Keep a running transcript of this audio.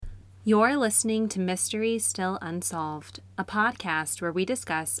You're listening to Mysteries Still Unsolved, a podcast where we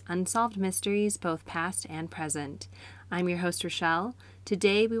discuss unsolved mysteries both past and present. I'm your host, Rochelle.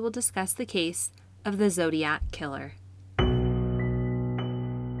 Today we will discuss the case of the Zodiac Killer.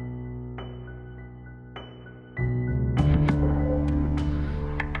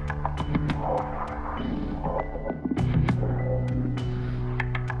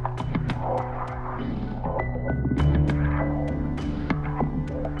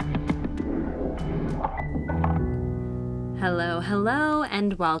 Hello,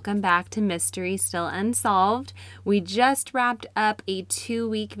 and welcome back to Mystery Still Unsolved. We just wrapped up a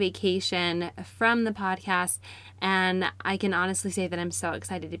 2-week vacation from the podcast, and I can honestly say that I'm so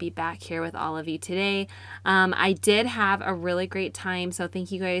excited to be back here with all of you today. I did have a really great time, so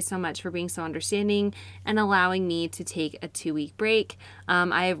thank you guys so much for being so understanding and allowing me to take a 2-week break.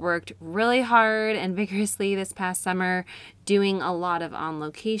 I have worked really hard and vigorously this past summer doing a lot of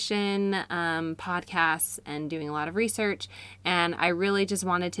on-location podcasts and doing a lot of research, and I really just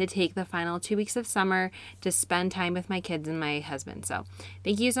wanted to take the final 2 weeks of summer to spend time with my kids and my husband. So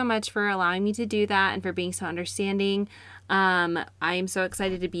thank you so much for allowing me to do that and for being so understanding. I'm so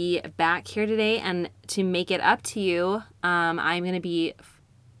excited to be back here today and to make it up to you. I'm going to be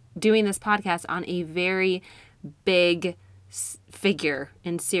doing this podcast on a very big figure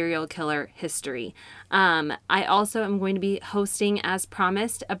in serial killer history. I also am going to be hosting, as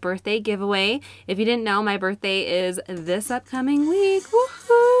promised, a birthday giveaway. If you didn't know, my birthday is this upcoming week.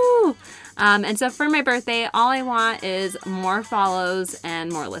 Woohoo! And so for my birthday, all I want is more follows and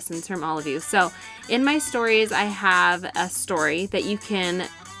more listens from all of you. So in my stories, I have a story that you can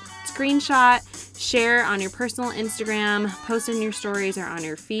screenshot, share on your personal Instagram, post in your stories or on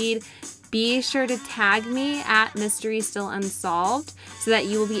your feed. Be sure to tag me at Mystery Still Unsolved so that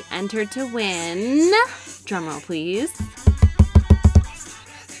you will be entered to win, drumroll please,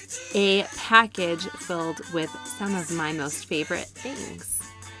 a package filled with some of my most favorite things.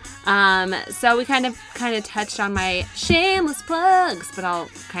 So we kind of touched on my shameless plugs, but I'll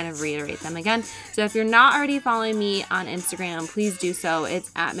kind of reiterate them again. So if you're not already following me on Instagram, please do so.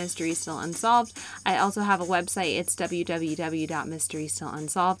 It's at Mystery Still Unsolved. I also have a website. It's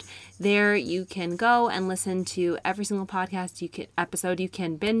www.mysterystillunsolved. There you can go and listen to every single episode you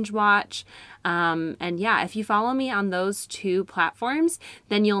can binge watch. And yeah, if you follow me on those two platforms,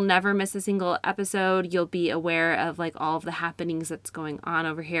 then you'll never miss a single episode. You'll be aware of like all of the happenings that's going on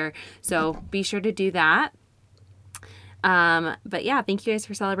over here. So be sure to do that. But yeah, thank you guys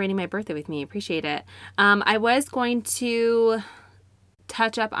for celebrating my birthday with me. Appreciate it. I was going to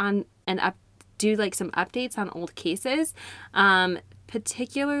touch up on and do like some updates on old cases.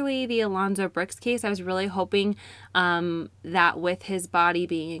 Particularly the Alonzo Brooks case. I was really hoping that with his body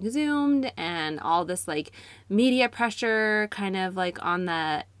being exhumed and all this like media pressure kind of like on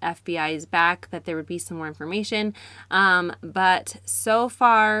the FBI's back that there would be some more information. But so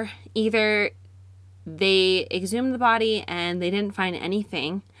far, either they exhumed the body and they didn't find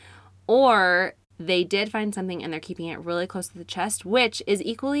anything, or they did find something and they're keeping it really close to the chest, which is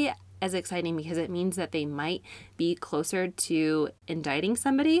equally as exciting because it means that they might be closer to indicting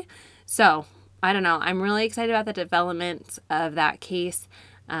somebody. So I don't know. I'm really excited about the development of that case.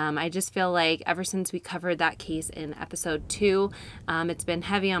 I just feel like ever since we covered that case in episode 2, it's been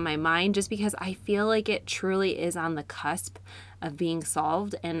heavy on my mind just because I feel like it truly is on the cusp of being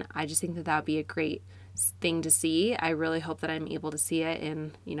solved. And I just think that that would be a great thing to see. I really hope that I'm able to see it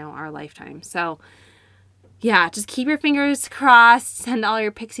in, our lifetime. So yeah, just keep your fingers crossed, send all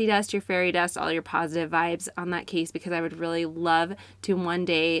your pixie dust, your fairy dust, all your positive vibes on that case because I would really love to one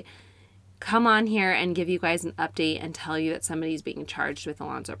day come on here and give you guys an update and tell you that somebody's being charged with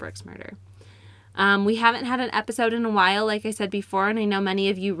Alonzo Brooks murder. We haven't had an episode in a while, like I said before, and I know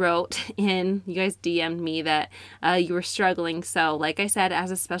many of you wrote in, you guys DM'd me that you were struggling. So like I said, as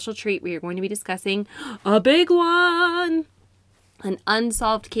a special treat, we are going to be discussing a big one. An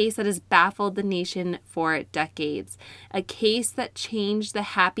unsolved case that has baffled the nation for decades. A case that changed the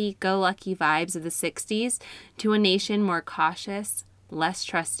happy-go-lucky vibes of the 60s to a nation more cautious, less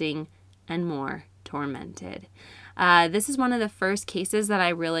trusting, and more tormented. This is one of the first cases that I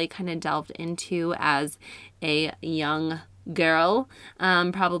really kind of delved into as a young girl,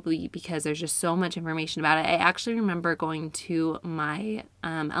 probably because there's just so much information about it. I actually remember going to my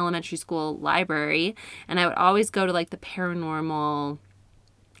elementary school library, and I would always go to like the paranormal,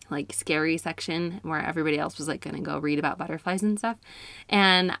 like scary section where everybody else was like going to go read about butterflies and stuff.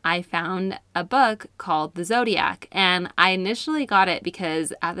 And I found a book called The Zodiac, and I initially got it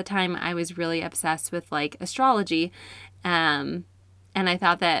because at the time I was really obsessed with like astrology, and I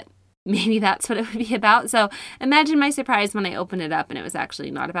thought that maybe that's what it would be about. So imagine my surprise when I opened it up and it was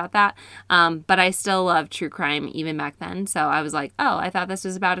actually not about that. But I still love true crime even back then. So I was like, oh, I thought this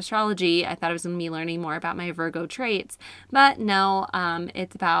was about astrology. I thought I was going to be learning more about my Virgo traits. But no,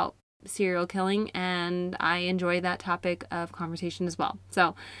 it's about serial killing, and I enjoy that topic of conversation as well.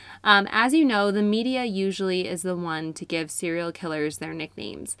 So, as you know, the media usually is the one to give serial killers their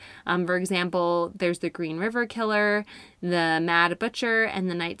nicknames. For example, there's the Green River Killer, the Mad Butcher, and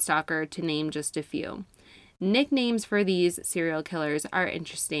the Night Stalker, to name just a few. Nicknames for these serial killers are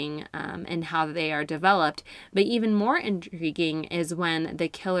interesting in how they are developed, but even more intriguing is when the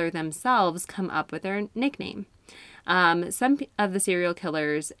killer themselves come up with their nickname. Some of the serial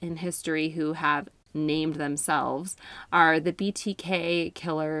killers in history who have named themselves are the BTK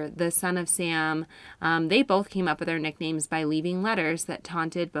killer, the Son of Sam. They both came up with their nicknames by leaving letters that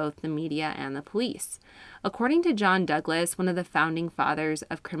taunted both the media and the police. According to John Douglas, one of the founding fathers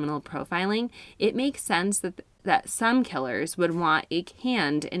of criminal profiling, it makes sense that some killers would want a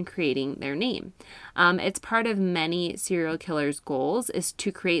hand in creating their name. It's part of many serial killers' goals is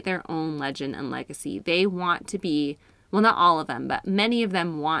to create their own legend and legacy. They want to be, well, not all of them, but many of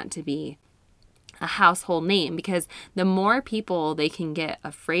them want to be a household name, because the more people they can get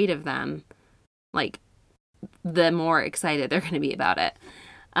afraid of them, like, the more excited they're going to be about it.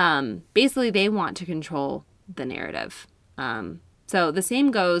 Basically, they want to control the narrative. So the same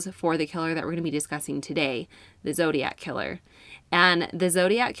goes for the killer that we're going to be discussing today, the Zodiac Killer. And the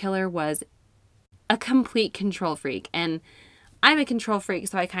Zodiac Killer was a complete control freak. And I'm a control freak,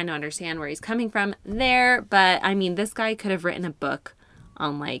 so I kind of understand where he's coming from there. But I mean, this guy could have written a book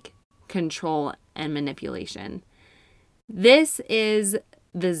on like control and manipulation. This is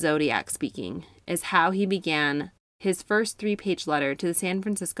the Zodiac speaking, is how he began his first 3-page letter to the San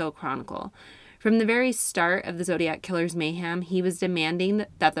Francisco Chronicle. From the very start of the Zodiac Killer's mayhem, he was demanding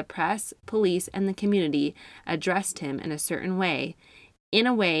that the press, police, and the community addressed him in a certain way, in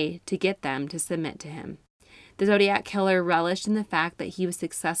a way to get them to submit to him. The Zodiac Killer relished in the fact that he was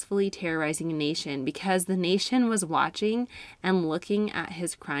successfully terrorizing a nation because the nation was watching and looking at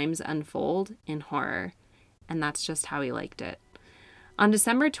his crimes unfold in horror. And that's just how he liked it. On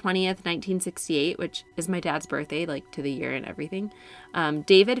December 20th, 1968, which is my dad's birthday, like to the year and everything,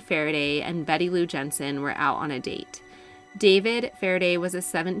 David Faraday and Betty Lou Jensen were out on a date. David Faraday was a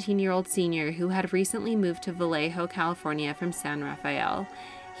 17-year-old senior who had recently moved to Vallejo, California from San Rafael.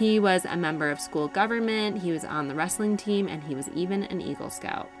 He was a member of school government, he was on the wrestling team, and he was even an Eagle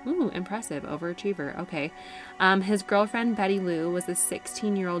Scout. Ooh, impressive, overachiever, okay. His girlfriend, Betty Lou, was a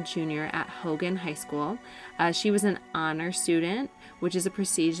 16-year-old junior at Hogan High School. She was an honor student, which is a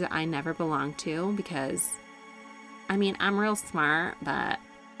prestige that I never belonged to because, I mean, I'm real smart, but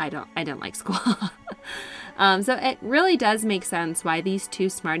I didn't like school. So it really does make sense why these two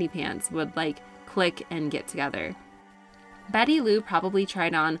smarty pants would like click and get together. Betty Lou probably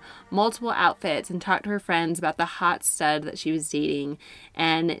tried on multiple outfits and talked to her friends about the hot stud that she was dating.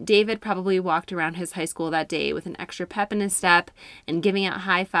 And David probably walked around his high school that day with an extra pep in his step and giving out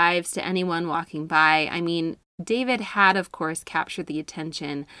high fives to anyone walking by. I mean, David had, of course, captured the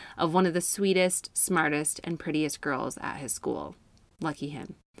attention of one of the sweetest, smartest, and prettiest girls at his school. Lucky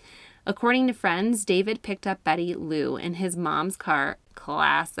him. According to friends, David picked up Betty Lou in his mom's car.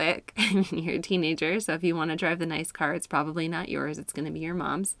 Classic. I mean, you're a teenager, so if you want to drive the nice car, it's probably not yours. It's going to be your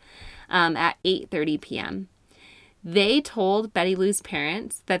mom's, at 8:30 p.m. They told Betty Lou's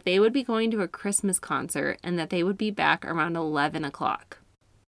parents that they would be going to a Christmas concert and that they would be back around 11 o'clock.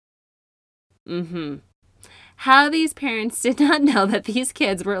 How these parents did not know that these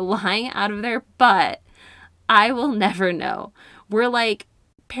kids were lying out of their butt, I will never know. Were like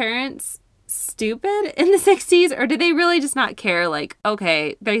parents stupid in the 60s, or did they really just not care? Like,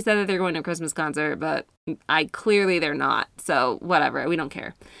 okay, they said that they're going to a Christmas concert, but clearly they're not. So whatever, we don't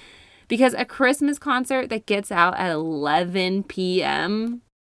care. Because a Christmas concert that gets out at 11 p.m.,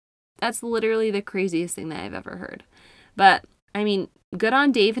 that's literally the craziest thing that I've ever heard. But I mean, good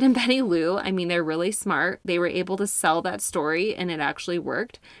on David and Betty Lou. I mean, they're really smart. They were able to sell that story and it actually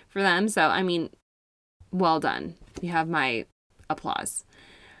worked for them. So, I mean, well done. You have my applause.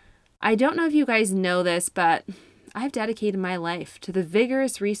 I don't know if you guys know this, but I've dedicated my life to the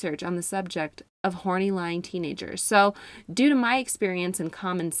vigorous research on the subject of horny lying teenagers. So, due to my experience and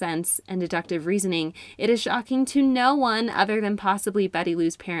common sense and deductive reasoning, it is shocking to no one other than possibly Betty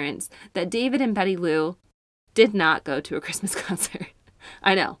Lou's parents that David and Betty Lou did not go to a Christmas concert.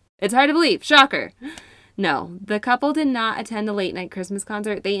 I know. It's hard to believe. Shocker. No, the couple did not attend a late night Christmas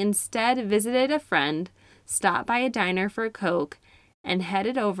concert. They instead visited a friend, stopped by a diner for a Coke, and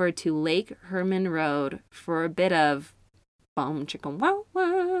headed over to Lake Herman Road for a bit of Boom, chicken, wow,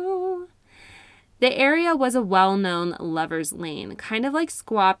 wow. The area was a well-known lover's lane, kind of like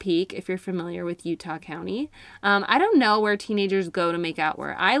Squaw Peak, if you're familiar with Utah County. I don't know where teenagers go to make out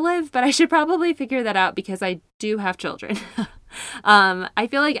where I live, but I should probably figure that out because I do have children. I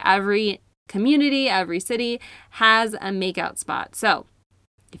feel like every community, every city has a makeout spot. So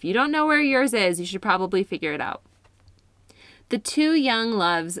if you don't know where yours is, you should probably figure it out. The two young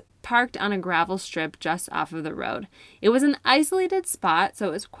loves parked on a gravel strip just off of the road. It was an isolated spot, so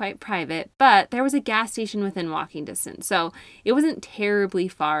it was quite private, but there was a gas station within walking distance, so it wasn't terribly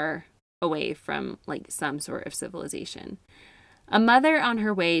far away from like some sort of civilization. A mother on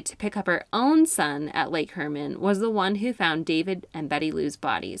her way to pick up her own son at Lake Herman was the one who found David and Betty Lou's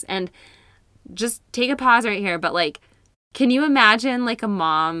bodies. And just take a pause right here, but like, can you imagine like a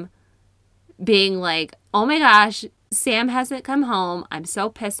mom being like, oh my gosh, Sam hasn't come home. I'm so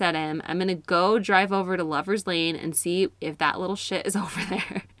pissed at him. I'm going to go drive over to Lover's Lane and see if that little shit is over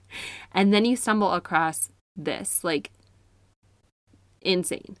there. And then you stumble across this, like,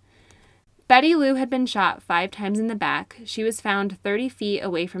 insane. Betty Lou had been shot 5 times in the back. She was found 30 feet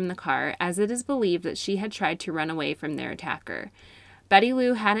away from the car, as it is believed that she had tried to run away from their attacker. Betty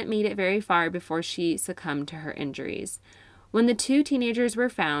Lou hadn't made it very far before she succumbed to her injuries. When the two teenagers were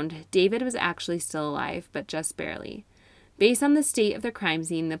found, David was actually still alive, but just barely. Based on the state of the crime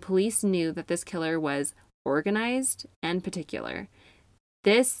scene, the police knew that this killer was organized and particular.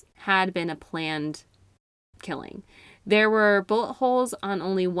 This had been a planned killing. There were bullet holes on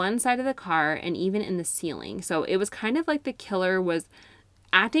only one side of the car and even in the ceiling. So it was kind of like the killer was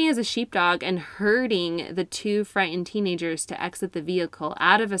acting as a sheepdog and herding the two frightened teenagers to exit the vehicle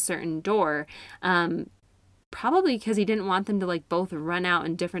out of a certain door. Probably because he didn't want them to like both run out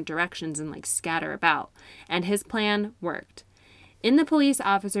in different directions and like scatter about. And his plan worked. In the police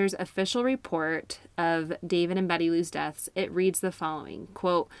officer's official report of David and Betty Lou's deaths, it reads the following,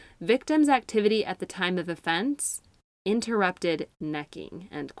 quote, victim's activity at the time of offense, interrupted necking,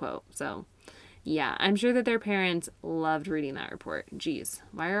 end quote. So yeah, I'm sure that their parents loved reading that report. Geez,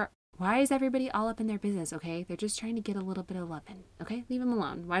 why is everybody all up in their business, okay? They're just trying to get a little bit of loving, okay? Leave them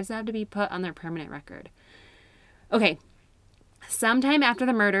alone. Why does that have to be put on their permanent record? Okay, sometime after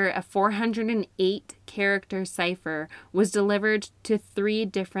the murder, a 408-character cipher was delivered to 3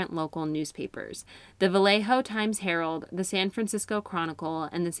 different local newspapers, the Vallejo Times-Herald, the San Francisco Chronicle,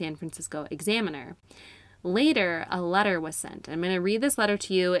 and the San Francisco Examiner. Later, a letter was sent. I'm going to read this letter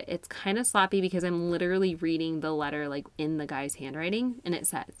to you. It's kind of sloppy because I'm literally reading the letter like in the guy's handwriting, and it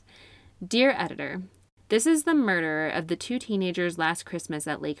says, Dear Editor, this is the murder of the 2 teenagers last Christmas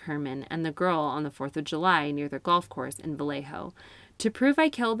at Lake Herman and the girl on the 4th of July near the golf course in Vallejo. To prove I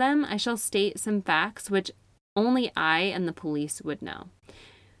killed them, I shall state some facts which only I and the police would know.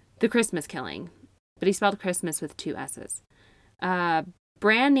 The Christmas killing, but he spelled Christmas with 2 S's.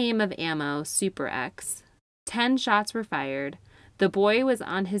 Brand name of ammo, Super X. 10 shots were fired. The boy was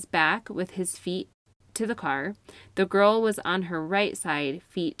on his back with his feet to the car. The girl was on her right side,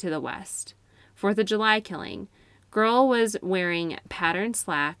 feet to the west. 4th of July killing. Girl was wearing patterned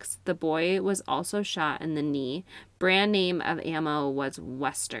slacks. The boy was also shot in the knee. Brand name of ammo was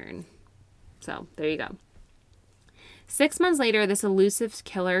Western. So, there you go. 6 months later, this elusive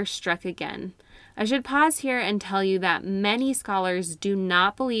killer struck again. I should pause here and tell you that many scholars do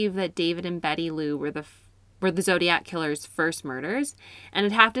not believe that David and Betty Lou were the Zodiac killer's first murders, and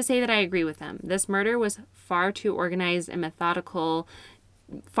I'd have to say that I agree with them. This murder was far too organized and methodical,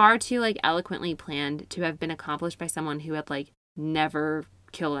 far too like eloquently planned to have been accomplished by someone who had like never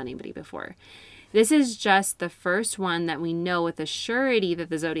killed anybody before. This is just the first one that we know with a surety that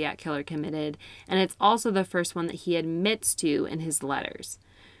the Zodiac killer committed, and it's also the first one that he admits to in his letters.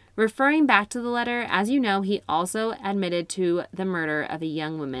 Referring back to the letter, as you know, he also admitted to the murder of a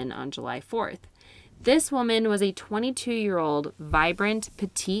young woman on July 4th. This woman was a 22-year-old, vibrant,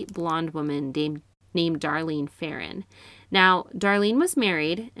 petite blonde woman named Darlene Ferrin. Now, Darlene was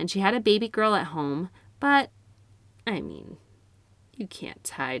married, and she had a baby girl at home, but, I mean, you can't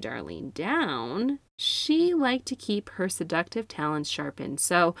tie Darlene down. She liked to keep her seductive talents sharpened,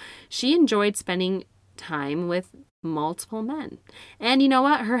 so she enjoyed spending time with multiple men. And you know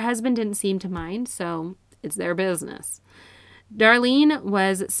what? Her husband didn't seem to mind, so it's their business. Darlene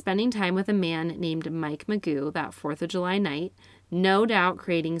was spending time with a man named Mike Magoo that 4th of July night, no doubt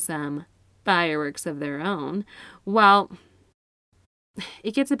creating some fireworks of their own. Well,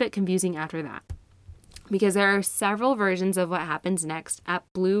 it gets a bit confusing after that, because there are several versions of what happens next at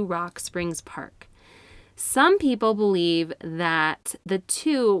Blue Rock Springs Park. Some people believe that the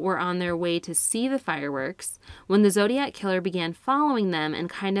two were on their way to see the fireworks when the Zodiac killer began following them and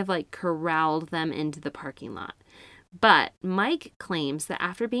kind of like corralled them into the parking lot. But Mike claims that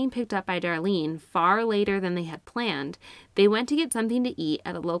after being picked up by Darlene far later than they had planned, they went to get something to eat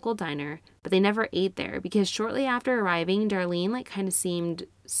at a local diner, but they never ate there because shortly after arriving, Darlene kind of seemed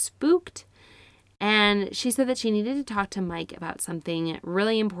spooked. And she said that she needed to talk to Mike about something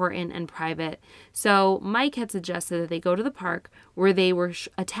really important and private. So Mike had suggested that they go to the park where they were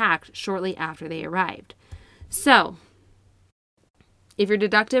attacked shortly after they arrived. So if your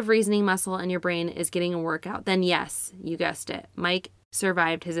deductive reasoning muscle in your brain is getting a workout, then yes, you guessed it. Mike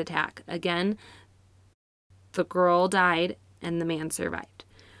survived his attack. Again, the girl died and the man survived.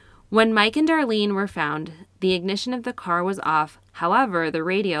 When Mike and Darlene were found, the ignition of the car was off. However, the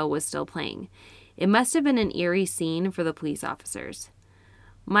radio was still playing. It must have been an eerie scene for the police officers.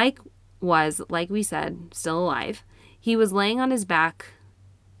 Mike was, like we said, still alive. He was laying on his back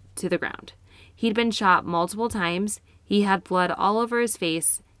to the ground. He'd been shot multiple times. He had blood all over his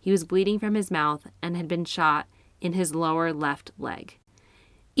face. He was bleeding from his mouth and had been shot in his lower left leg.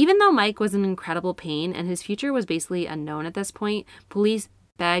 Even though Mike was in incredible pain and his future was basically unknown at this point, police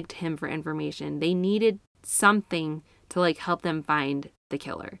begged him for information. They needed something to help them find the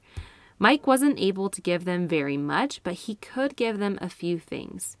killer. Mike wasn't able to give them very much, but he could give them a few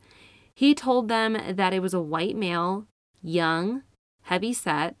things. He told them that it was a white male, young, heavy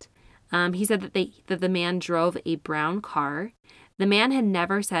set. He said that the man drove a brown car. The man had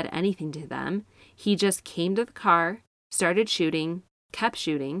never said anything to them. He just came to the car, started shooting, kept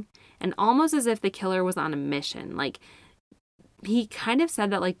shooting, and almost as if the killer was on a mission. He kind of said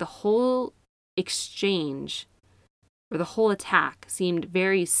that the whole exchange or the whole attack seemed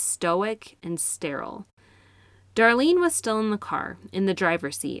very stoic and sterile. Darlene was still in the car, in the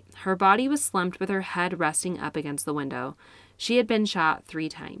driver's seat. Her body was slumped with her head resting up against the window. She had been shot 3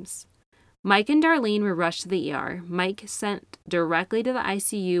 times. Mike and Darlene were rushed to the ER. Mike sent directly to the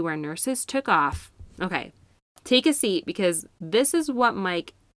ICU where nurses took off. Okay, take a seat because this is what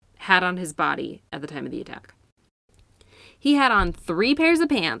Mike had on his body at the time of the attack. He had on 3 pairs of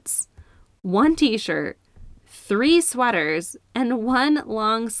pants, 1 t-shirt, 3 sweaters, and 1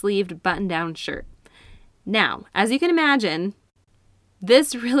 long-sleeved button-down shirt. Now, as you can imagine,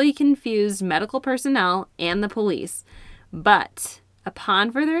 this really confused medical personnel and the police. But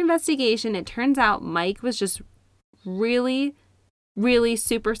upon further investigation, it turns out Mike was just really, really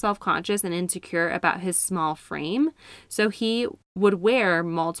super self-conscious and insecure about his small frame. So he would wear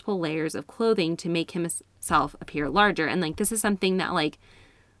multiple layers of clothing to make himself appear larger. And this is something that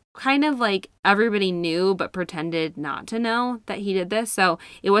kind of everybody knew but pretended not to know that he did this. So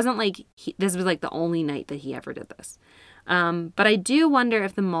it wasn't this was the only night that he ever did this. But I do wonder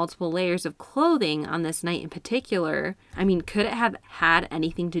if the multiple layers of clothing on this night in particular, could it have had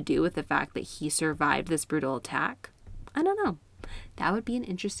anything to do with the fact that he survived this brutal attack? I don't know. That would be an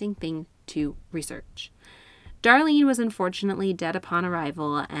interesting thing to research. Darlene was unfortunately dead upon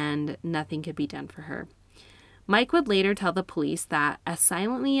arrival and nothing could be done for her. Mike would later tell the police that as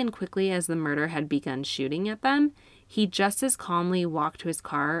silently and quickly as the murderer had begun shooting at them, he just as calmly walked to his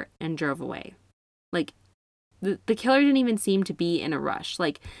car and drove away. The killer didn't even seem to be in a rush.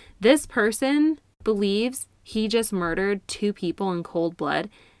 This person believes he just murdered 2 people in cold blood,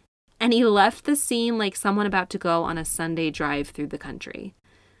 and he left the scene like someone about to go on a Sunday drive through the country.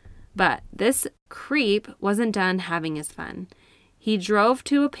 But this creep wasn't done having his fun. He drove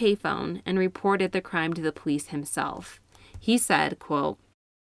to a payphone and reported the crime to the police himself. He said, quote,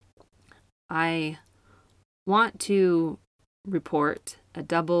 "I want to report a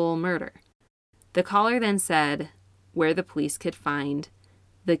double murder." The caller then said where the police could find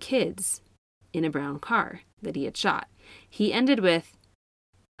the kids in a brown car that he had shot. He ended with,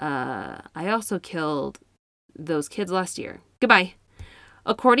 "I also killed those kids last year. Goodbye."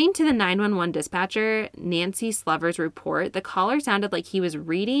 According to the 911 dispatcher, Nancy Slover's report, the caller sounded like he was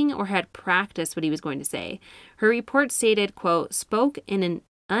reading or had practiced what he was going to say. Her report stated, quote, "spoke in an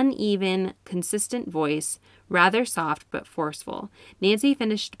uneven, consistent voice, rather soft but forceful." Nancy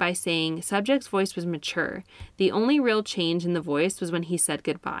finished by saying subject's voice was mature. The only real change in the voice was when he said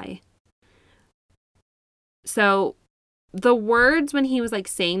goodbye. So the words when he was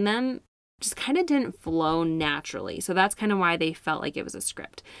saying them just kind of didn't flow naturally. So that's kind of why they felt like it was a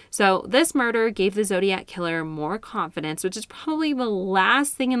script. So this murder gave the Zodiac killer more confidence, which is probably the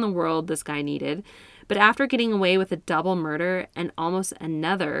last thing in the world this guy needed. But after getting away with a double murder and almost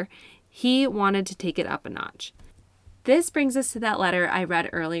another, he wanted to take it up a notch. This brings us to that letter I read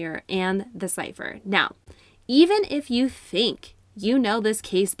earlier and the cipher. Now, even if you think you know this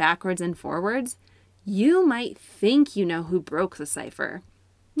case backwards and forwards, you might think you know who broke the cipher.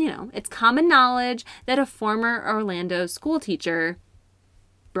 It's common knowledge that a former Orlando school teacher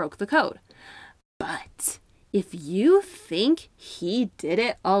broke the code. But If you think he did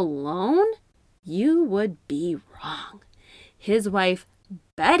it alone, you would be wrong. His wife,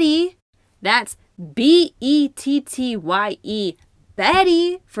 Betty, that's Bettye,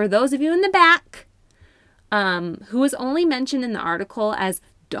 Betty, for those of you in the back, who was only mentioned in the article as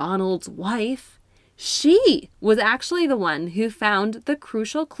Donald's wife, she was actually the one who found the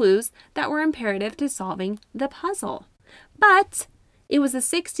crucial clues that were imperative to solving the puzzle. But it was the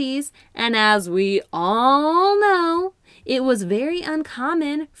 60s, and as we all know, it was very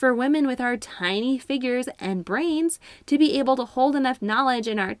uncommon for women with our tiny figures and brains to be able to hold enough knowledge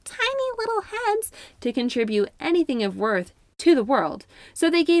in our tiny little heads to contribute anything of worth to the world. So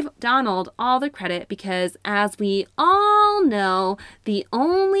they gave Donald all the credit because, as we all know, the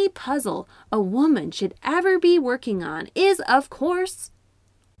only puzzle a woman should ever be working on is, of course,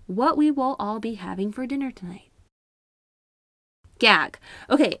 what we will all be having for dinner tonight. Gag.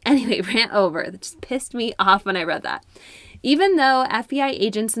 Okay, anyway, rant over. That just pissed me off when I read that. Even though FBI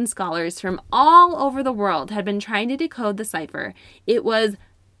agents and scholars from all over the world had been trying to decode the cipher, it was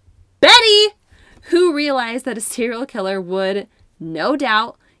Betty who realized that a serial killer would, no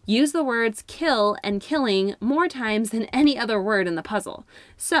doubt, use the words kill and killing more times than any other word in the puzzle.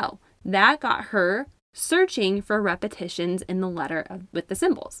 So that got her searching for repetitions in the letter with the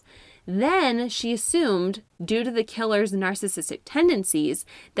symbols. Then she assumed, due to the killer's narcissistic tendencies,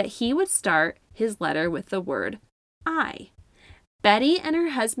 that he would start his letter with the word I. Betty and her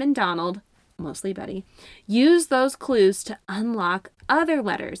husband Donald, mostly Betty, used those clues to unlock other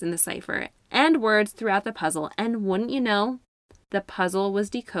letters in the cipher and words throughout the puzzle, and wouldn't you know, the puzzle was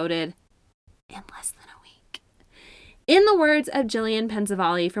decoded in less than a week. In the words of Jillian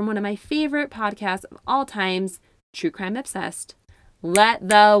Pensavalli from one of my favorite podcasts of all times, True Crime Obsessed, let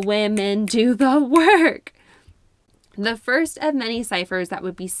the women do the work. The first of many ciphers that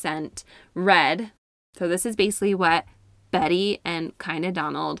would be sent read, so this is basically what Betty and kinda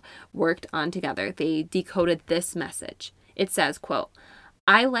Donald worked on together. They decoded this message. It says, quote,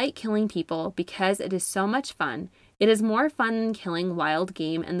 I like killing people because it is so much fun. It is more fun than killing wild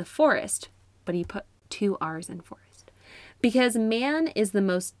game in the forest. But he put 2 R's in forest. Because man is the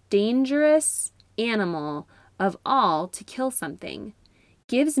most dangerous animal of all to kill something.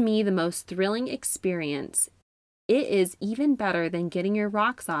 Gives me the most thrilling experience. It is even better than getting your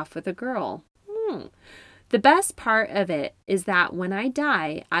rocks off with a girl. The best part of it is that when I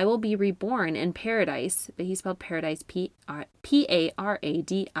die, I will be reborn in paradise, but he spelled paradise Paradise,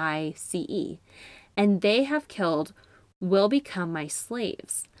 and they have killed will become my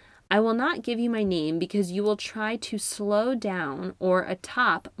slaves. I will not give you my name because you will try to slow down or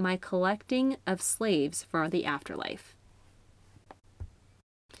atop my collecting of slaves for the afterlife.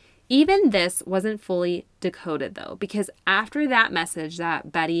 Even this wasn't fully decoded, though, because after that message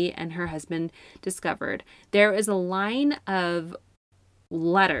that Betty and her husband discovered, there is a line of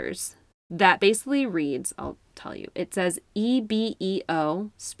letters that basically reads, I'll tell you, it says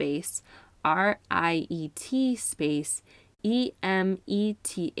EBEO space RIET space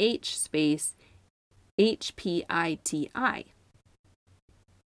EMETH space HPITI.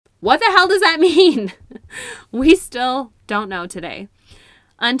 What the hell does that mean? We still don't know today.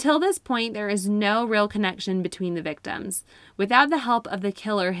 Until this point, there is no real connection between the victims. Without the help of the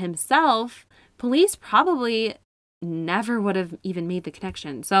killer himself, police probably never would have even made the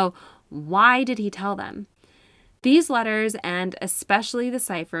connection. So why did he tell them? These letters, and especially the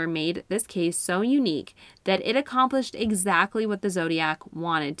cipher, made this case so unique that it accomplished exactly what the Zodiac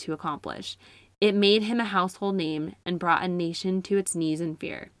wanted to accomplish. It made him a household name and brought a nation to its knees in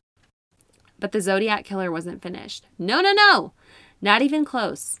fear. But the Zodiac killer wasn't finished. No! Not even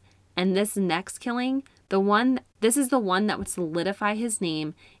close. And this next killing, this is the one that would solidify his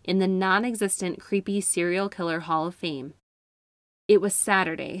name in the non-existent creepy serial killer Hall of Fame. It was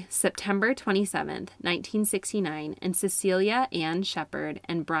Saturday, September 27th, 1969, and Cecilia Ann Shepard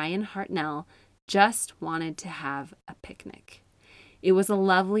and Brian Hartnell just wanted to have a picnic. It was a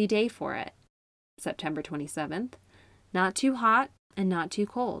lovely day for it. September 27th. Not too hot and not too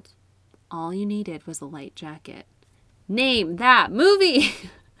cold. All you needed was a light jacket. Name that movie!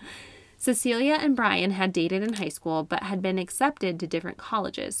 Cecilia and Brian had dated in high school but had been accepted to different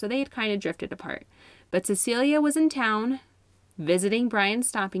colleges, so they had kind of drifted apart. But Cecilia was in town, visiting Brian's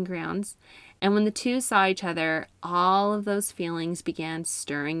stomping grounds, and when the two saw each other, all of those feelings began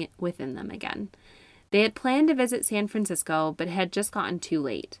stirring within them again. They had planned to visit San Francisco, but had just gotten too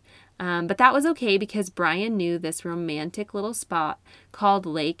late. But that was okay because Brian knew this romantic little spot called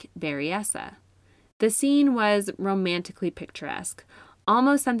Lake Berryessa. The scene was romantically picturesque,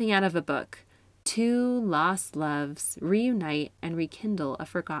 almost something out of a book. Two lost loves reunite and rekindle a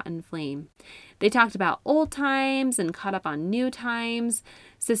forgotten flame. They talked about old times and caught up on new times.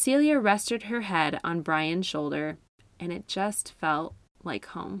 Cecilia rested her head on Brian's shoulder, and it just felt like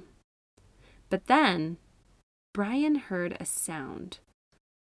home. But then Brian heard a sound,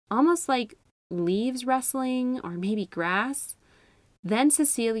 almost like leaves rustling or maybe grass. Then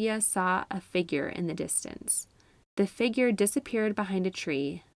Cecilia saw a figure in the distance. The figure disappeared behind a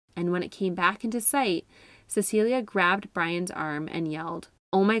tree, and when it came back into sight, Cecilia grabbed Brian's arm and yelled,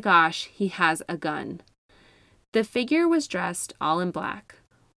 "Oh my gosh, he has a gun." The figure was dressed all in black.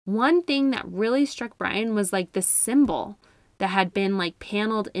 One thing that really struck Brian was like the symbol that had been like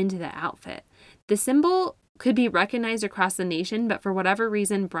paneled into the outfit. The symbol could be recognized across the nation, but for whatever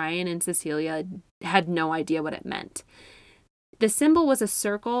reason, Brian and Cecilia had no idea what it meant. The symbol was a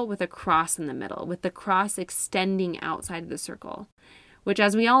circle with a cross in the middle, with the cross extending outside of the circle, which,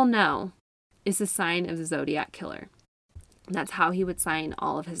 as we all know, is the sign of the Zodiac Killer. That's how he would sign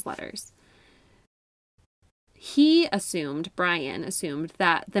all of his letters. Brian assumed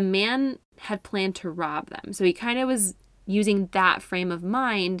that the man had planned to rob them. So he kind of was using that frame of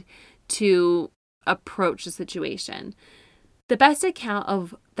mind to approach the situation. The best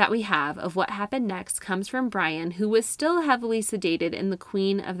account that we have of what happened next comes from Brian, who was still heavily sedated in the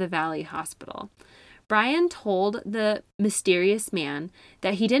Queen of the Valley Hospital. Brian told the mysterious man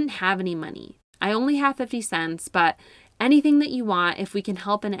that he didn't have any money. "I only have 50 cents, but anything that you want, if we can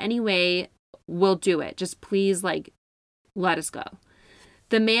help in any way, we'll do it. Just please, let us go."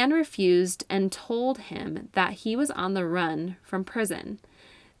 The man refused and told him that he was on the run from prison.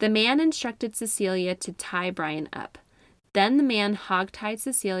 The man instructed Cecilia to tie Brian up. Then the man hogtied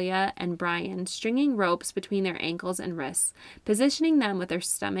Cecilia and Brian, stringing ropes between their ankles and wrists, positioning them with their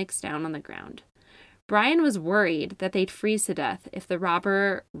stomachs down on the ground. Brian was worried that they'd freeze to death if the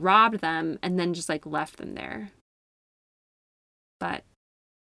robber robbed them and then just left them there. But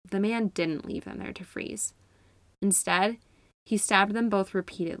the man didn't leave them there to freeze. Instead, he stabbed them both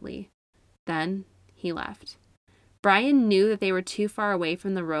repeatedly. Then he left. Brian knew that they were too far away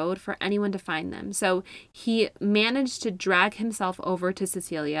from the road for anyone to find them, so he managed to drag himself over to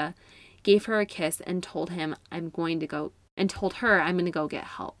Cecilia, gave her a kiss, and told her, I'm going to go get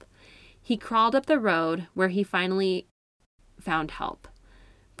help. He crawled up the road where he finally found help.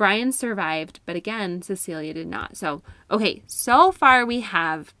 Brian survived, but again, Cecilia did not. So far we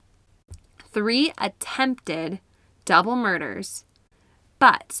have 3 attempted double murders,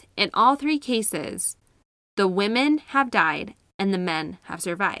 but in all 3 cases, the women have died and the men have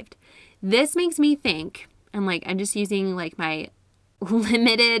survived. This makes me think, and I'm just using my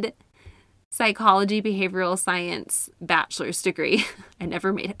limited psychology behavioral science bachelor's degree. I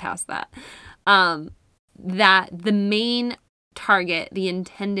never made it past that. That the main target, the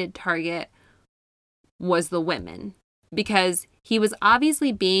intended target, was the women, because he was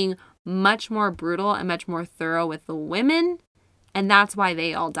obviously being much more brutal and much more thorough with the women, and that's why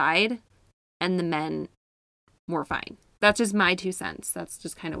they all died and the men were fine. That's just my 2 cents. That's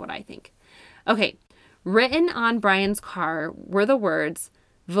just kind of what I think. Okay, written on Brian's car were the words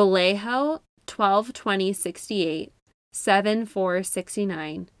Vallejo 12/20/68,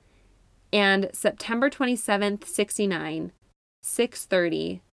 7/4/69, and September 27th, 69,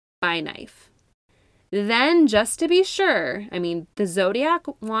 6:30 by knife. Then, just to be sure, the Zodiac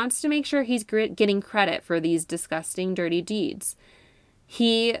wants to make sure he's getting credit for these disgusting, dirty deeds.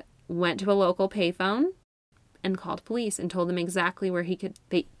 He went to a local payphone and called police and told them exactly where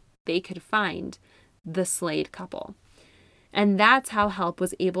they could find the Slade couple. And that's how help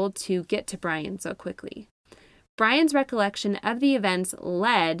was able to get to Brian so quickly. Brian's recollection of the events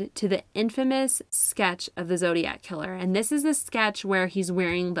led to the infamous sketch of the Zodiac Killer. And this is the sketch where he's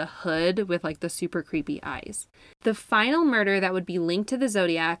wearing the hood with the super creepy eyes. The final murder that would be linked to the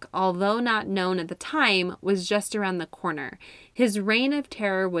Zodiac, although not known at the time, was just around the corner. His reign of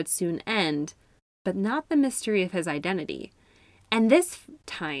terror would soon end, but not the mystery of his identity. And this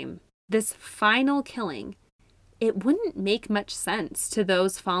time, this final killing, it wouldn't make much sense to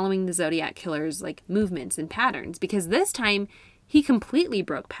those following the Zodiac Killer's movements and patterns, because this time he completely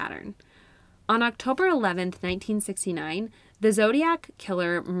broke pattern. On October 11th, 1969, the Zodiac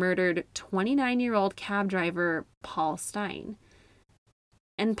Killer murdered 29-year-old cab driver Paul Stine.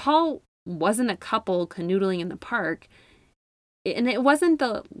 And Paul wasn't a couple canoodling in the park. And it wasn't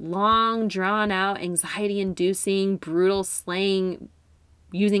the long, drawn-out, anxiety-inducing, brutal slaying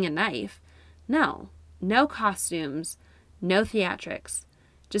using a knife. No costumes, no theatrics,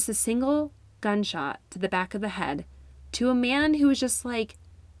 just a single gunshot to the back of the head to a man who was just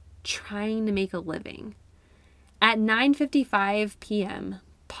trying to make a living. At 9:55 p.m.,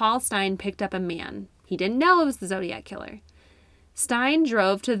 Paul Stine picked up a man. He didn't know it was the Zodiac Killer. Stine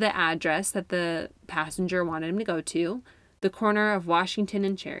drove to the address that the passenger wanted him to go to, the corner of Washington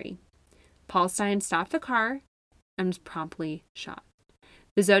and Cherry. Paul Stine stopped the car and was promptly shot.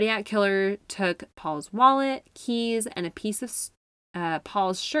 The Zodiac Killer took Paul's wallet, keys, and a piece of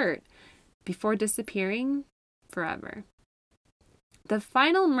Paul's shirt before disappearing forever. The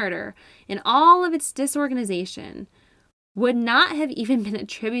final murder, in all of its disorganization, would not have even been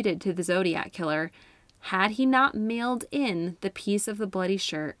attributed to the Zodiac Killer had he not mailed in the piece of the bloody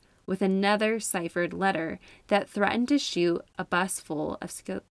shirt with another ciphered letter that threatened to shoot a bus full of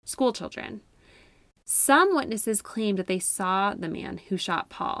school children. Some witnesses claimed that they saw the man who shot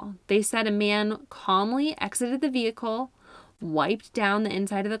Paul. They said a man calmly exited the vehicle, wiped down the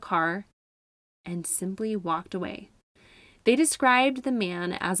inside of the car, and simply walked away. They described the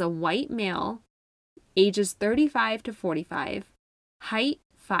man as a white male, ages 35 to 45, height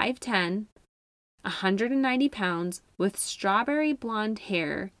 5'10", 190 pounds, with strawberry blonde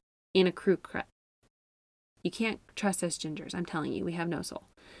hair in a crew cut. You can't trust us gingers. I'm telling you, we have no soul.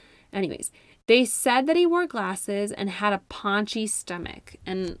 Anyways, they said that he wore glasses and had a paunchy stomach.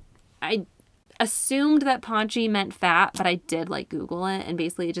 And I assumed that paunchy meant fat, but I did Google it. And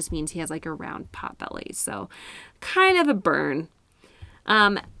basically it just means he has a round pot belly. So kind of a burn.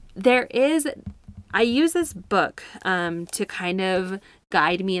 I use this book to kind of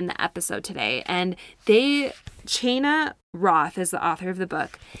guide me in the episode today. And Chana Roth is the author of the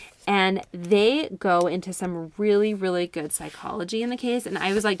book. And they go into some really, really good psychology in the case. And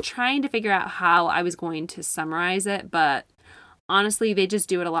I was trying to figure out how I was going to summarize it. But honestly, they just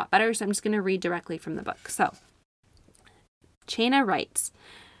do it a lot better. So I'm just going to read directly from the book. So Chana writes,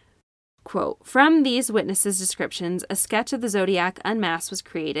 quote, "From these witnesses' descriptions, a sketch of the Zodiac unmasked was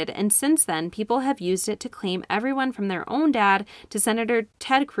created. And since then, people have used it to claim everyone from their own dad to Senator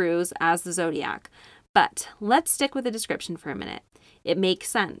Ted Cruz as the Zodiac. But let's stick with the description for a minute. It makes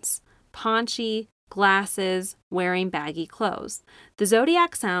sense. Paunchy, glasses, wearing baggy clothes. The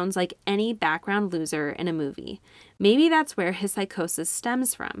Zodiac sounds like any background loser in a movie. Maybe that's where his psychosis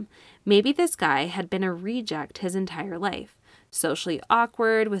stems from. Maybe this guy had been a reject his entire life. Socially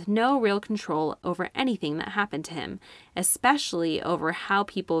awkward, with no real control over anything that happened to him, especially over how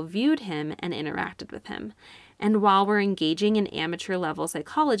people viewed him and interacted with him. And while we're engaging in amateur-level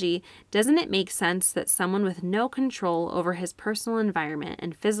psychology, doesn't it make sense that someone with no control over his personal environment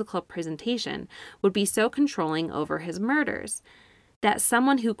and physical presentation would be so controlling over his murders? That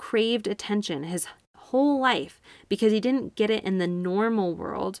someone who craved attention his whole life because he didn't get it in the normal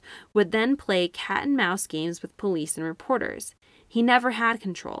world would then play cat and mouse games with police and reporters. He never had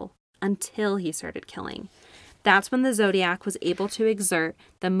control until he started killing. That's when the Zodiac was able to exert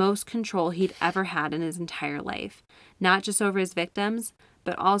the most control he'd ever had in his entire life, not just over his victims,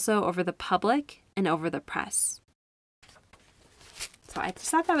 but also over the public and over the press." So I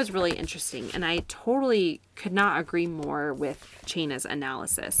just thought that was really interesting, and I totally could not agree more with Chana's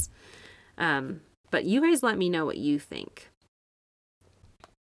analysis. But you guys let me know what you think.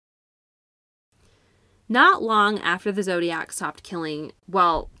 Not long after the Zodiac stopped killing,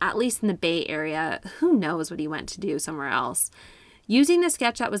 well, at least in the Bay Area, who knows what he went to do somewhere else. Using the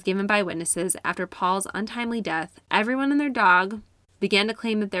sketch that was given by witnesses after Paul's untimely death, everyone and their dog began to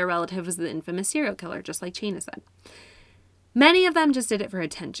claim that their relative was the infamous serial killer, just like Chana said. Many of them just did it for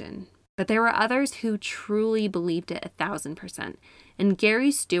attention, but there were others who truly believed it 1,000%. And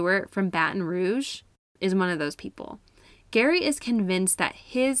Gary Stewart from Baton Rouge is one of those people. Gary is convinced that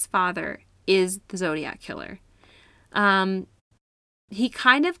his father is the Zodiac Killer. He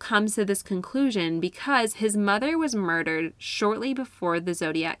kind of comes to this conclusion because his mother was murdered shortly before the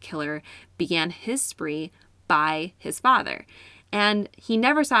Zodiac Killer began his spree by his father. And he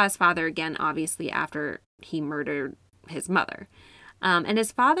never saw his father again, obviously, after he murdered his mother. And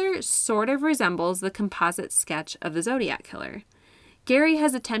his father sort of resembles the composite sketch of the Zodiac Killer. Gary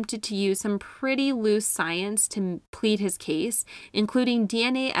has attempted to use some pretty loose science to plead his case, including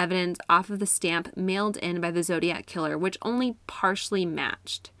DNA evidence off of the stamp mailed in by the Zodiac Killer, which only partially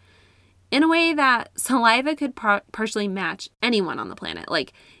matched. In a way that saliva could partially match anyone on the planet.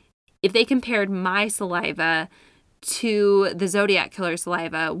 If they compared my saliva to the Zodiac Killer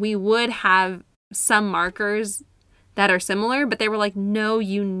saliva, we would have some markers that are similar, but they were no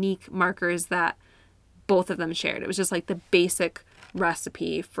unique markers that both of them shared. It was just the basic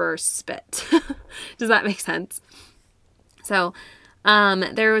recipe for spit. Does that make sense? So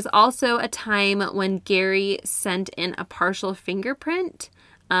there was also a time when Gary sent in a partial fingerprint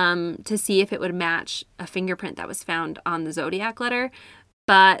to see if it would match a fingerprint that was found on the Zodiac letter,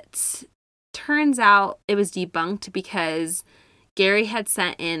 but turns out it was debunked because Gary had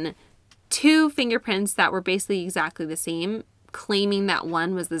sent in 2 fingerprints that were basically exactly the same, claiming that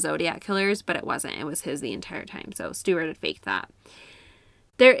one was the Zodiac killer's, but it wasn't. It was his the entire time. So Stewart had faked that.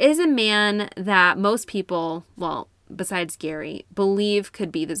 There is a man that most people, well, besides Gary, believe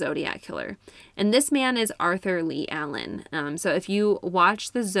could be the Zodiac killer. And this man is Arthur Lee Allen. So if you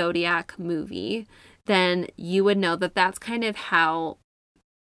watch the Zodiac movie, then you would know that that's kind of how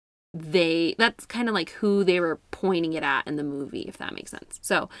that's kind of like who they were pointing it at in the movie, if that makes sense.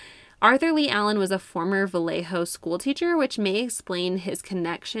 So Arthur Lee Allen was a former Vallejo school teacher, which may explain his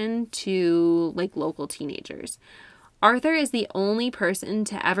connection to like local teenagers. Arthur is the only person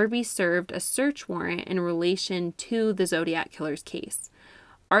to ever be served a search warrant in relation to the Zodiac killer's case.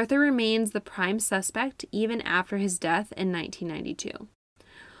 Arthur remains the prime suspect even after his death in 1992.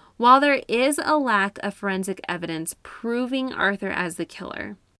 While there is a lack of forensic evidence proving Arthur as the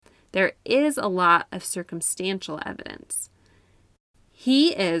killer, there is a lot of circumstantial evidence.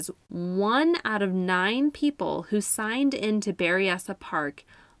 He is 1 out of 9 people who signed into Berryessa Park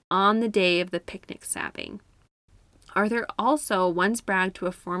on the day of the picnic stabbing. Arthur also once bragged to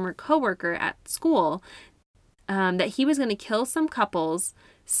a former coworker at school that he was going to kill some couples,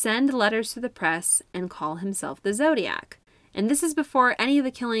 send letters to the press, and call himself the Zodiac. And this is before any of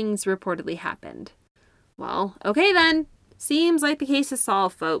the killings reportedly happened. Well, okay then. Seems like the case is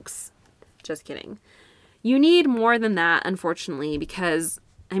solved, folks. Just kidding. You need more than that, unfortunately, because,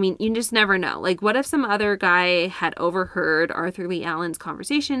 I mean, you just never know. Like, what if some other guy had overheard Arthur Lee Allen's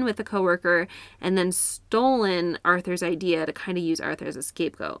conversation with a coworker and then stolen Arthur's idea to kind of use Arthur as a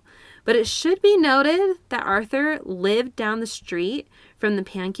scapegoat? But it should be noted that Arthur lived down the street from the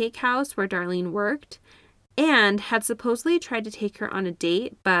pancake house where Darlene worked and had supposedly tried to take her on a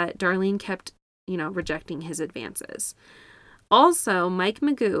date, but Darlene kept, rejecting his advances. Also, Mike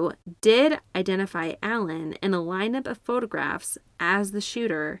Magoo did identify Allen in a lineup of photographs as the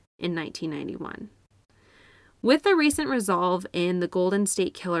shooter in 1991. With the recent resolve in the Golden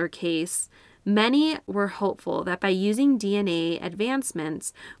State Killer case, many were hopeful that by using DNA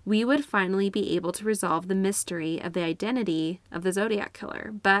advancements, we would finally be able to resolve the mystery of the identity of the Zodiac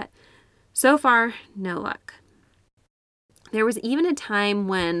Killer. But so far, no luck. There was even a time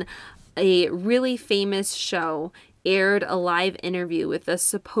when a really famous show aired a live interview with the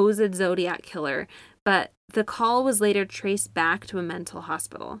supposed Zodiac killer, but the call was later traced back to a mental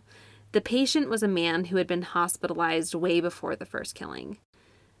hospital. The patient was a man who had been hospitalized way before the first killing.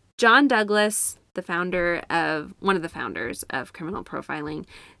 John Douglas, one of the founders of criminal profiling,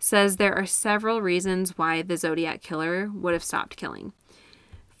 says there are several reasons why the Zodiac killer would have stopped killing.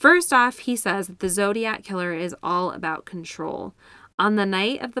 First off, he says that the Zodiac killer is all about control. On the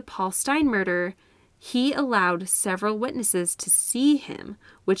night of the Paul Stine murder, he allowed several witnesses to see him,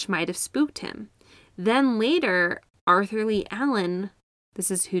 which might have spooked him. Then later, Arthur Lee Allen, this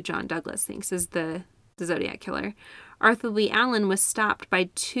is who John Douglas thinks is the Zodiac killer, Arthur Lee Allen was stopped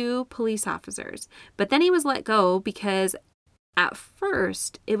by 2 police officers, but then he was let go because at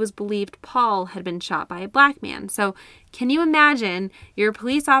first it was believed Paul had been shot by a black man. So can you imagine, you're a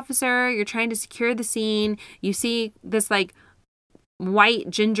police officer, you're trying to secure the scene, you see this white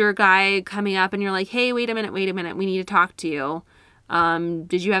ginger guy coming up and you're like, hey, wait a minute, we need to talk to you.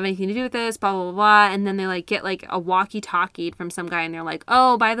 Did you have anything to do with this? Blah, blah, blah. And then they get a walkie-talkie from some guy and they're like,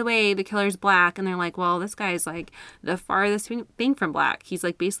 oh, by the way, the killer's black. And they're like, well, this guy's the farthest thing from black. He's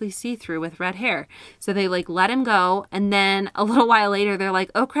basically see-through with red hair. So they let him go. And then a little while later, they're like,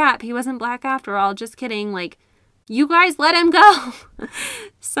 oh crap, he wasn't black after all. Just kidding. You guys let him go.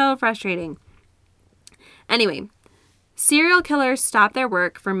 So frustrating. Anyway, serial killers stop their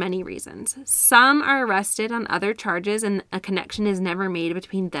work for many reasons. Some are arrested on other charges and a connection is never made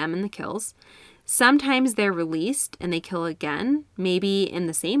between them and the kills. Sometimes they're released and they kill again, maybe in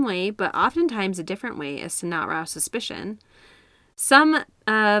the same way, but oftentimes a different way as to not rouse suspicion. Some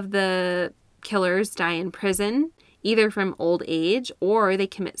of the killers die in prison, either from old age or they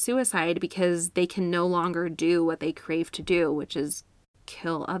commit suicide because they can no longer do what they crave to do, which is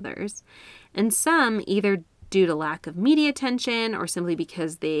kill others. And some either due to lack of media attention or simply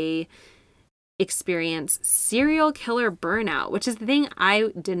because they experience serial killer burnout, which is the thing I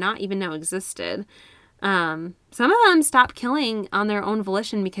did not even know existed. Some of them stop killing on their own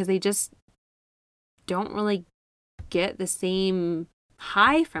volition because they just don't really get the same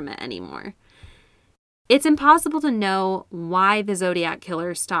high from it anymore. It's impossible to know why the Zodiac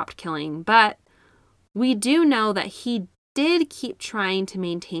killer stopped killing, but we do know that he did keep trying to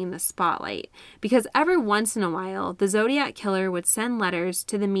maintain the spotlight because every once in a while, the Zodiac killer would send letters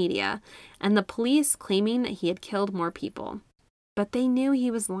to the media and the police claiming that he had killed more people. But they knew he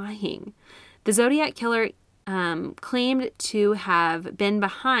was lying. The Zodiac killer claimed to have been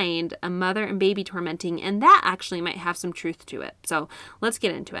behind a mother and baby tormenting, and that actually might have some truth to it. So let's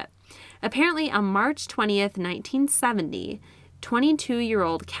get into it. Apparently, on March 20th, 1970,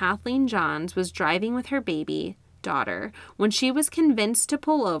 22-year-old Kathleen Johns was driving with her baby daughter when she was convinced to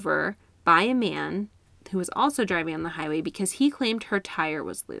pull over by a man who was also driving on the highway because he claimed her tire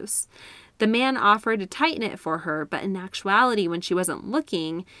was loose. The man offered to tighten it for her, but in actuality, when she wasn't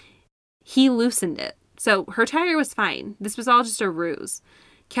looking, he loosened it. So her tire was fine. This was all just a ruse.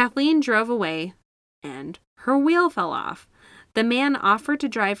 Kathleen drove away and her wheel fell off. The man offered to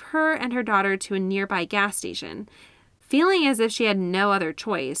drive her and her daughter to a nearby gas station. Feeling as if she had no other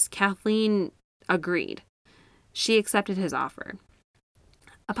choice, Kathleen agreed. She accepted his offer.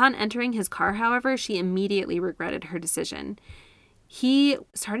 Upon entering his car, however, she immediately regretted her decision. He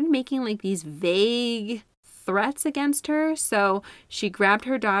started making like these vague threats against her, so she grabbed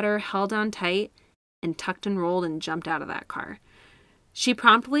her daughter, held on tight, and tucked and rolled and jumped out of that car. She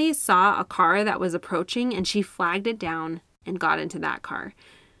promptly saw a car that was approaching and she flagged it down and got into that car.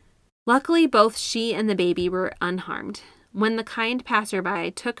 Luckily, both she and the baby were unharmed. When the kind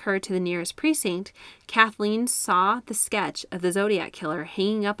passerby took her to the nearest precinct, Kathleen saw the sketch of the Zodiac killer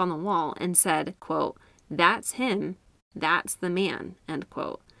hanging up on the wall and said, quote, "That's him. That's the man," end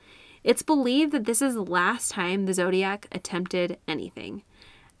quote. It's believed that this is the last time the Zodiac attempted anything.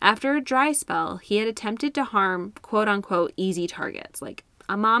 After a dry spell, he had attempted to harm quote-unquote easy targets, like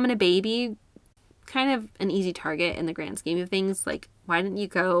a mom and a baby, kind of an easy target in the grand scheme of things. Like, why didn't you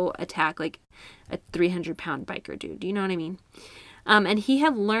go attack like a 300-pound biker dude? Do you know what I mean? And he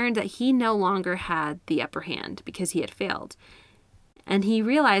had learned that he no longer had the upper hand because he had failed. And he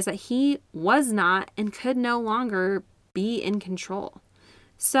realized that he was not and could no longer be in control.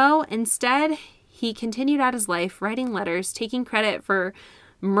 So instead, he continued out his life writing letters, taking credit for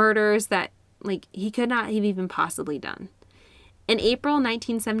murders that like he could not have even possibly done. In April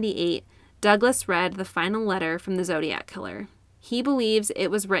 1978, Douglas read the final letter from the Zodiac killer. He believes it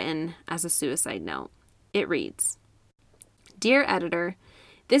was written as a suicide note. It reads, "Dear editor,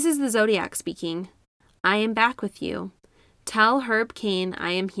 this is the Zodiac speaking. I am back with you. Tell Herb Caen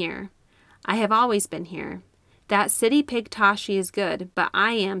I am here. I have always been here. That city pig Tashi is good, but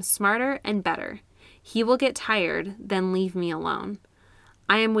I am smarter and better. He will get tired, then leave me alone.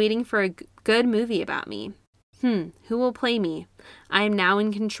 I am waiting for a good movie about me. Who will play me? I am now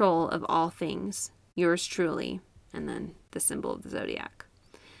in control of all things. Yours truly." And then the symbol of the Zodiac.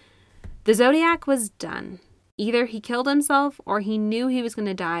 The Zodiac was done. Either he killed himself or he knew he was going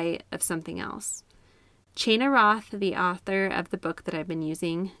to die of something else. Chayna Roth, the author of the book that I've been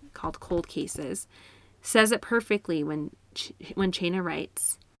using called Cold Cases, says it perfectly when Chayna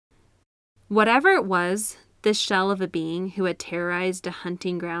writes, "Whatever it was, this shell of a being who had terrorized a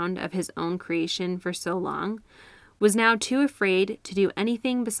hunting ground of his own creation for so long was now too afraid to do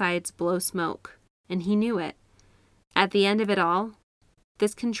anything besides blow smoke, and he knew it. At the end of it all,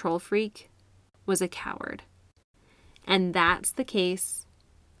 this control freak was a coward." And that's the case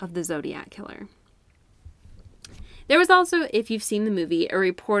of the Zodiac killer. There was also, if you've seen the movie, a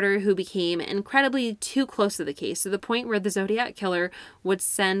reporter who became incredibly too close to the case, to the point where the Zodiac killer would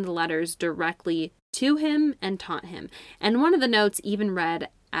send letters directly to him and taunt him. And one of the notes even read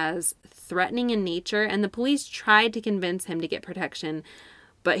as threatening in nature, and the police tried to convince him to get protection,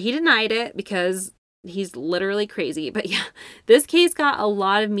 but he denied it because he's literally crazy. But yeah, this case got a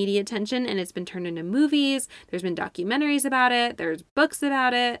lot of media attention, and it's been turned into movies. There's been documentaries about it. There's books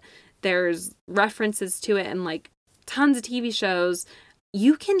about it. There's references to it and like tons of TV shows.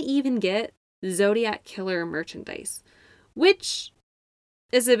 You can even get Zodiac killer merchandise, which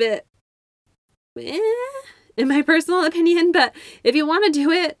is a bit in my personal opinion, but if you want to do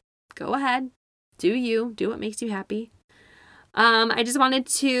it, go ahead. Do you. Do what makes you happy. I just wanted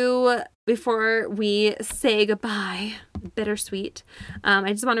to, before we say goodbye, bittersweet,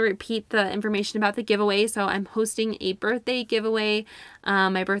 I just want to repeat the information about the giveaway. So I'm hosting a birthday giveaway.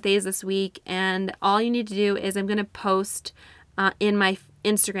 My birthday is this week, and all you need to do is I'm going to post in my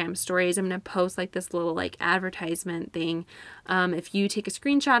Instagram stories. I'm going to post like this little like advertisement thing. If you take a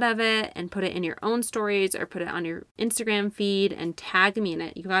screenshot of it and put it in your own stories or put it on your Instagram feed and tag me in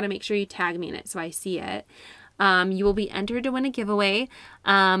it, you got to make sure you tag me in it so I see it. You will be entered to win a giveaway.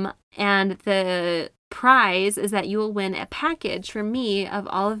 And the prize is that you will win a package from me of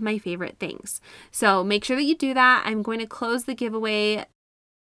all of my favorite things. So make sure that you do that. I'm going to close the giveaway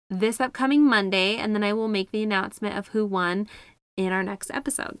this upcoming Monday, and then I will make the announcement of who won in our next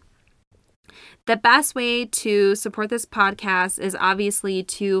episode. The best way to support this podcast is obviously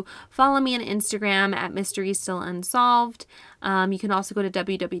to follow me on Instagram at Mystery Still Unsolved. You can also go to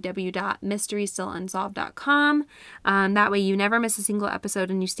www.mysterystillunsolved.com. That way you never miss a single episode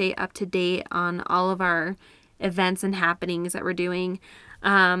and you stay up to date on all of our events and happenings that we're doing.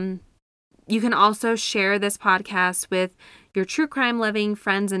 You can also share this podcast with your true crime loving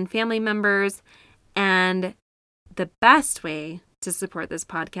friends and family members. And the best way to support this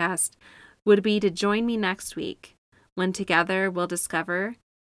podcast would be to join me next week when together we'll discover,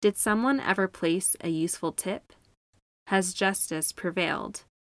 did someone ever place a useful tip? Has justice prevailed?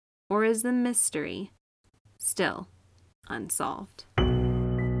 Or is the mystery still unsolved?